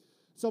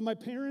 So my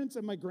parents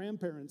and my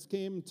grandparents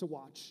came to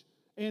watch.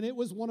 And it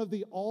was one of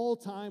the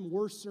all-time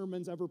worst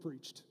sermons ever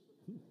preached.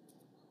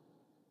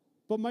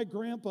 But my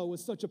grandpa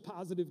was such a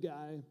positive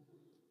guy.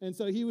 And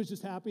so he was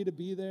just happy to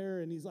be there.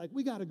 And he's like,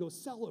 we got to go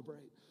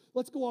celebrate.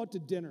 Let's go out to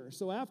dinner.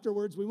 So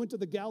afterwards, we went to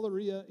the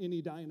Galleria in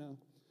Edina.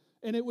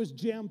 And it was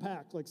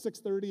jam-packed, like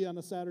 6:30 on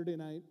a Saturday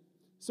night.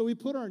 So we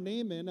put our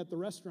name in at the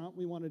restaurant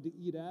we wanted to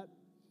eat at.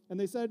 And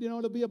they said,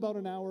 it'll be about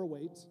an hour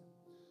wait.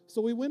 So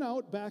we went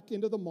out back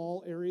into the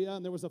mall area,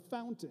 and there was a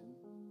fountain.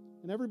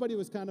 And everybody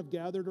was kind of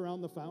gathered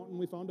around the fountain.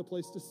 We found a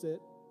place to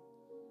sit.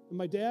 And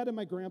my dad and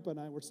my grandpa and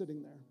I were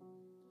sitting there.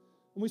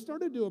 And we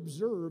started to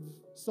observe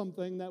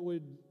something that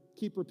would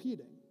keep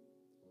repeating.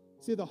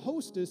 See, the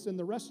hostess in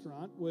the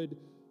restaurant would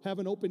have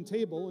an open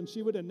table, and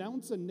she would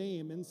announce a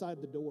name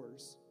inside the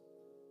doors.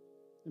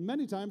 And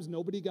many times,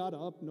 nobody got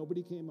up,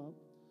 nobody came up.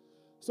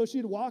 So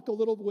she'd walk a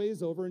little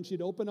ways over, and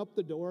she'd open up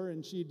the door,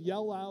 and she'd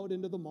yell out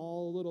into the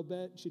mall a little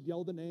bit. She'd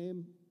yell the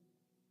name.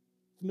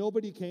 If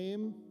nobody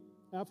came,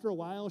 after a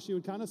while, she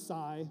would kind of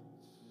sigh.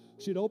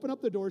 She'd open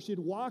up the door, she'd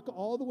walk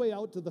all the way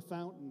out to the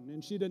fountain,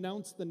 and she'd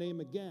announce the name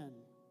again.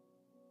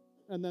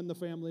 And then the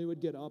family would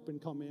get up and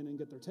come in and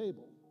get their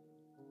table.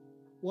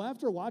 Well,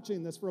 after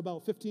watching this for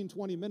about 15,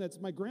 20 minutes,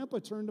 my grandpa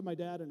turned to my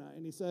dad and I,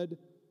 and he said,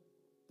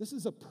 this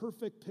is a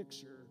perfect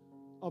picture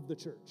of the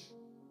church.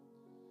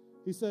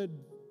 He said,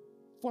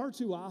 far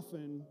too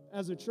often,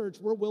 as a church,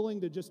 we're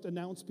willing to just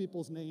announce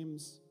people's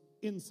names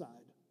inside.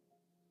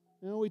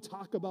 We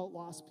talk about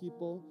lost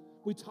people.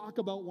 We talk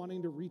about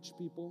wanting to reach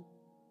people,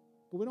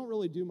 but we don't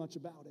really do much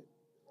about it.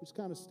 We just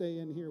kind of stay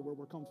in here where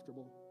we're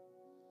comfortable.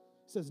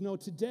 He says, no,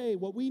 today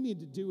what we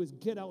need to do is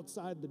get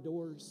outside the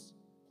doors.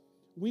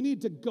 We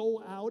need to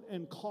go out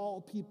and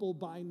call people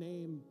by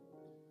name.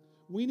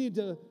 We need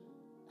to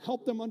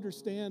help them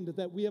understand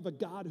that we have a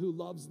God who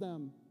loves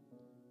them,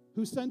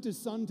 who sent his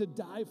son to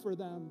die for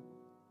them,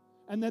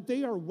 and that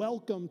they are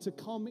welcome to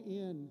come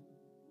in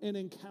and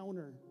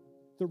encounter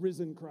the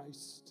risen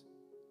Christ.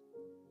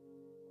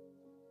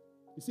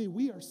 You see,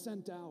 we are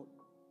sent out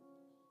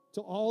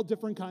to all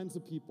different kinds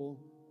of people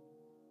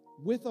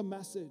with a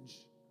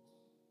message,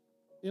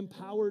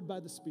 empowered by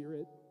the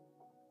Spirit.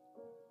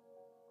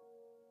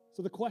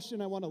 So the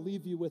question I want to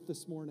leave you with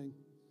this morning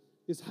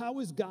is, how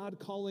is God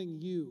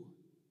calling you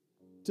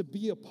to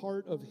be a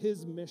part of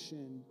his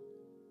mission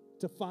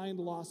to find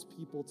lost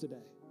people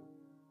today?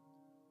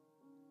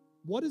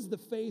 What is the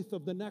faith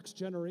of the next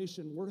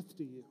generation worth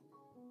to you?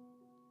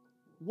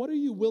 What are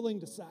you willing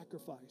to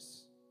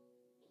sacrifice?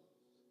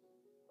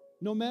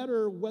 No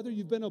matter whether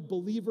you've been a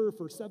believer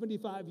for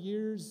 75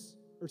 years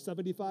or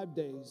 75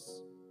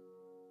 days,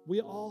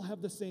 we all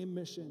have the same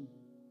mission.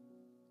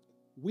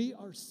 We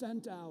are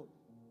sent out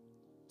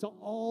to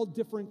all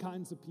different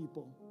kinds of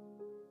people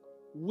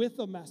with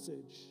a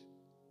message,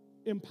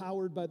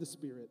 empowered by the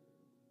Spirit.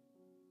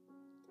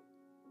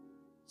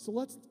 So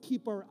let's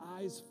keep our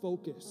eyes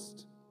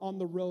focused on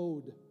the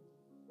road.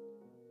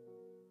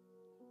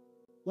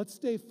 Let's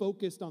stay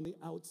focused on the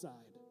outside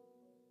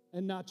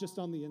and not just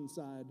on the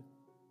inside.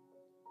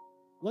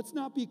 Let's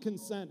not be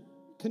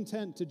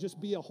content to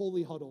just be a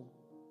holy huddle,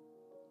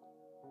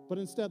 but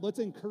instead let's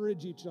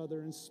encourage each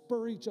other and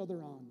spur each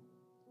other on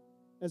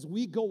as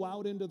we go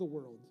out into the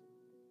world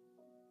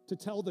to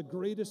tell the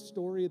greatest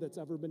story that's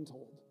ever been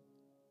told.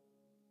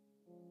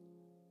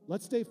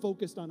 Let's stay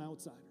focused on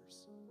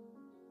outsiders.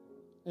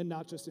 and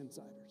not just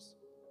insiders.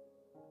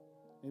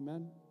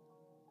 Amen?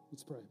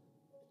 Let's pray.